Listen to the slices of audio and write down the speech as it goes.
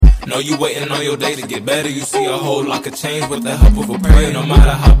Know you waiting on your day to get better. You see a whole lot of change with the help of a prayer. No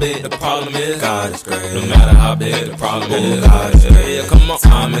matter how big the problem is, God is great. No matter how big the problem is, God is great. Yeah, come on.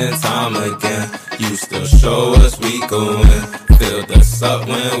 Time and time again, you still show us we go in. Filled us up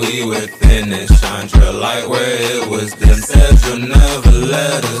when we within it. Shined your light where it was then. Said you'll never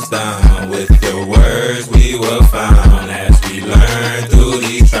let us down. With your words we were found. As we learn through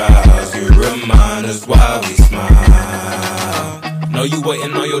these trials, you remind us why we smile. Know you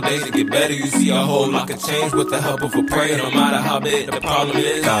waiting on your day to get better. You see a whole lot of change with the help of a prayer. No matter how big the problem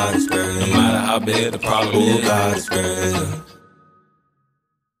is, God is great. No matter how big the problem is, God is great.